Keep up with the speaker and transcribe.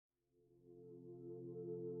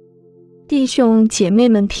弟兄姐妹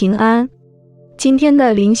们平安。今天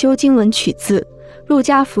的灵修经文取自路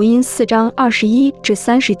加福音4章21至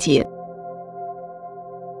30节。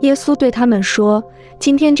耶稣对他们说：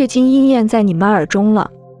今天这经应验在你们耳中了。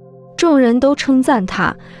众人都称赞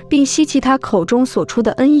他，并希奇他口中所出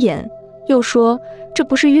的恩言，又说：这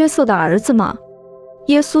不是约瑟的儿子吗？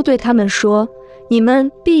耶稣对他们说：你们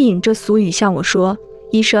必引这俗语向我说：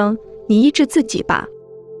医生，你医治自己吧。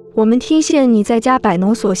我们听见你在家摆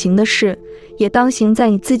弄所行的事，也当行在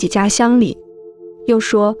你自己家乡里。又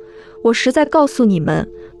说：我实在告诉你们，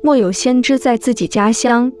莫有先知在自己家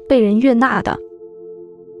乡被人悦纳的。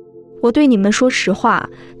我对你们说实话，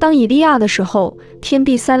当以利亚的时候，天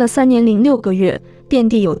闭塞了3年零6个月，遍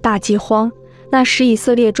地有大饥荒。那时以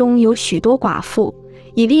色列中有许多寡妇，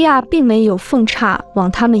以利亚并没有奉差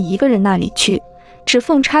往他们一个人那里去，只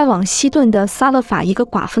奉差往西顿的撒勒法一个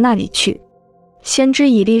寡妇那里去。先知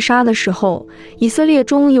以利沙的时候，以色列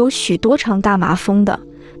中有许多场大麻风的，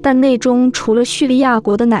但内中除了叙利亚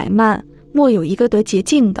国的乃曼，莫有一个得洁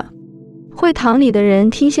净的。会堂里的人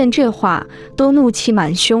听见这话，都怒气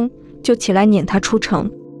满胸，就起来撵他出城。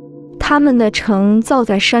他们的城造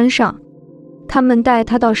在山上，他们带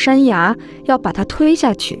他到山崖，要把他推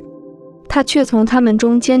下去，他却从他们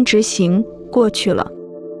中间直行过去了。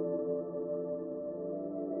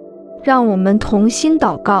让我们同心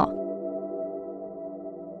祷告。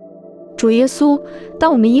主耶稣，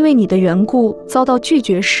当我们因为你的缘故遭到拒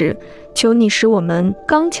绝时，求你使我们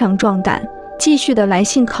刚强壮胆，继续的来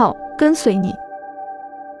信靠跟随你。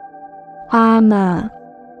阿们。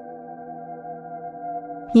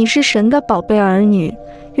你是神的宝贝儿女，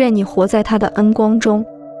愿你活在他的恩光中。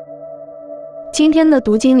今天的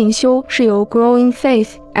读经灵修是由 Growing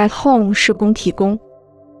Faith at Home 事工提供。